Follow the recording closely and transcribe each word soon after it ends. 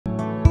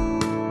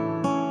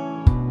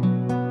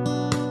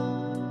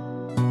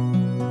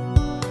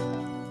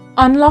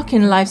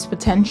Unlocking life's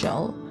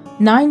potential,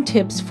 9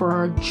 tips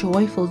for a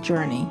joyful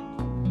journey.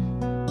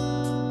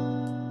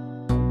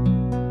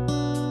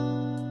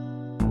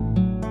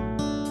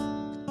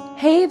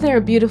 Hey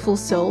there, beautiful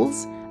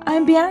souls.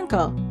 I'm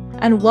Bianca,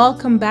 and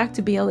welcome back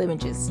to BL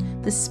Images,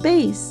 the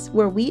space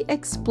where we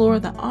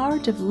explore the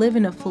art of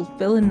living a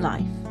fulfilling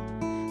life.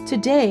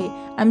 Today,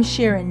 I'm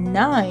sharing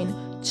 9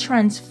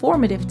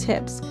 transformative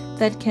tips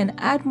that can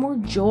add more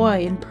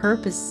joy and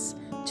purpose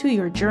to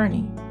your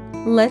journey.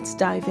 Let's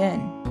dive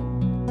in.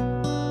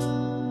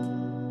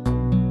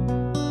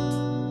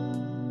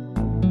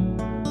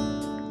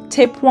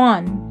 Tip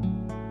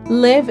 1.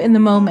 Live in the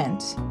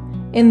moment.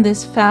 In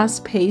this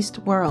fast-paced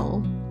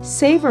world,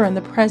 savor in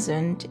the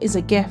present is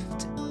a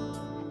gift.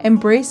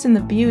 Embracing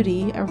the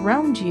beauty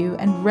around you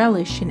and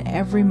relish in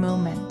every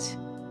moment.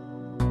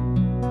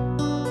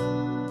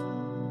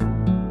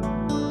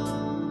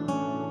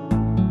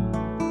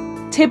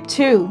 Tip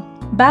 2.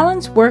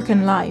 Balance work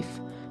and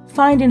life.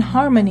 Finding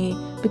harmony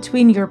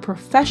between your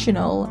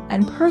professional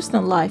and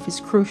personal life is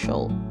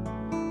crucial.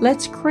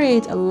 Let's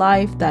create a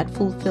life that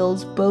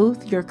fulfills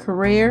both your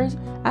career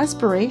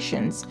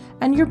aspirations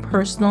and your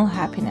personal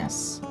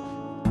happiness.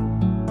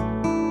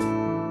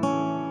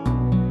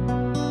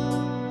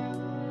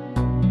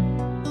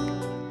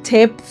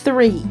 Tip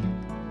 3.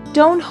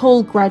 Don't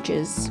hold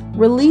grudges.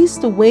 Release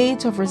the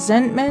weight of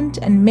resentment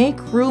and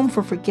make room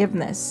for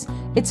forgiveness.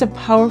 It's a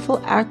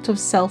powerful act of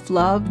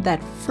self-love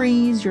that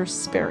frees your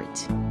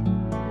spirit.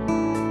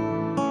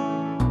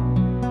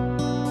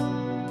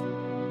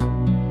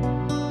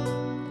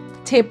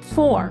 Tip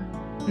 4.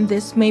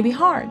 This may be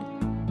hard.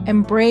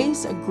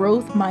 Embrace a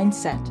growth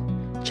mindset.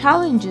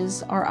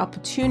 Challenges are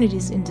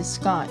opportunities in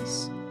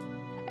disguise.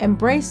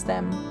 Embrace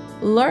them,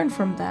 learn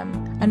from them,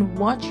 and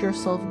watch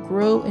yourself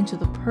grow into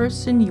the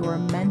person you are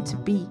meant to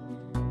be.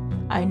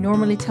 I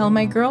normally tell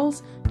my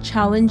girls,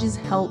 challenges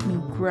help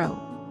me grow.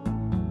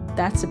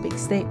 That's a big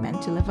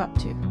statement to live up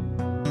to.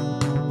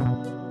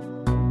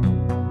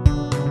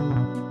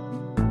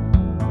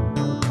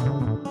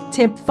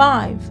 Tip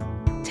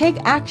 5. Take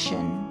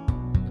action.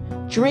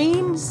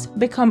 Dreams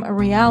become a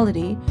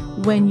reality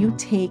when you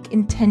take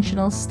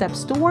intentional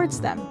steps towards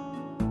them.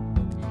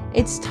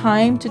 It's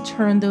time to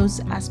turn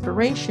those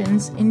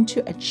aspirations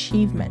into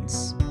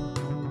achievements.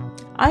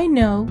 I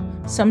know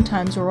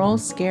sometimes we're all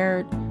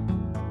scared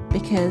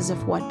because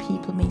of what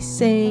people may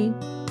say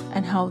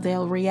and how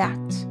they'll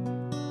react.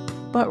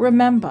 But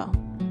remember,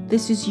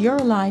 this is your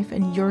life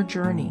and your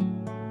journey.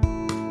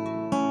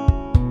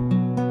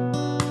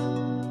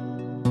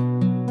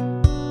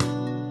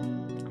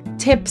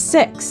 Tip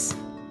 6.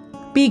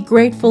 Be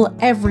grateful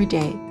every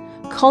day.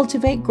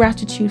 Cultivate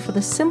gratitude for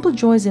the simple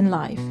joys in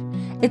life.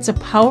 It's a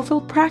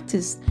powerful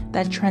practice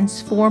that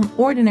transforms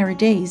ordinary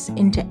days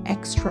into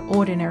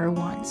extraordinary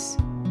ones.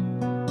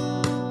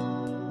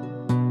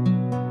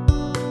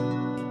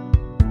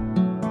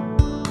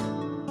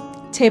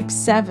 Tip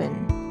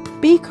 7.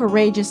 Be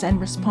courageous and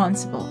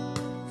responsible.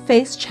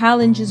 Face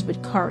challenges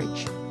with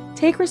courage.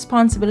 Take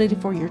responsibility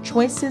for your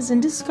choices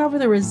and discover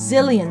the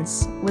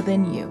resilience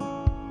within you.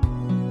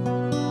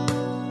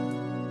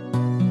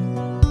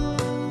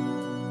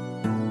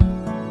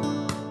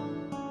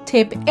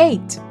 Tip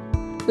 8.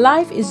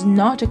 Life is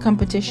not a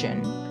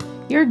competition.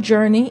 Your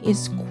journey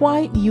is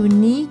quite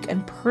unique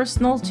and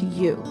personal to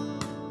you.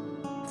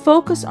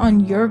 Focus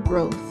on your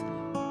growth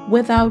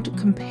without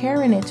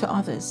comparing it to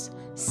others.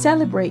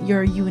 Celebrate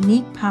your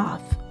unique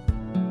path.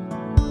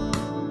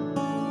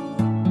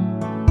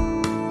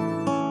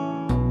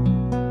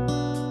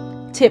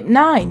 Tip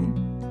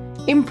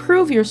 9.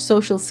 Improve your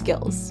social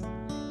skills.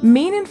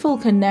 Meaningful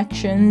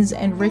connections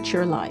enrich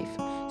your life.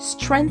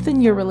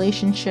 Strengthen your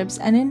relationships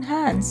and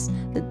enhance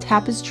the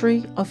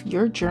tapestry of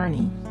your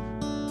journey.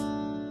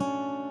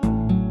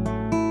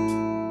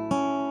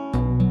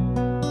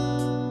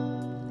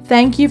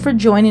 Thank you for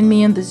joining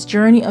me on this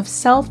journey of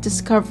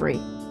self-discovery.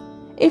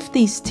 If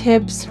these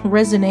tips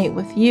resonate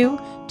with you,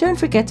 don't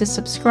forget to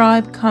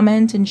subscribe,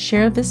 comment, and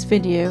share this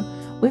video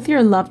with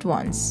your loved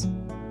ones.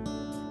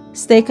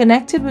 Stay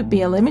connected with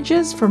BL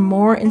Images for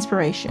more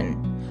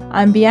inspiration.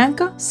 I'm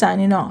Bianca,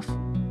 signing off.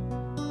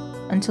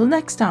 Until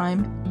next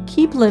time,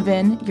 keep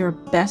living your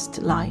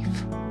best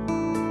life.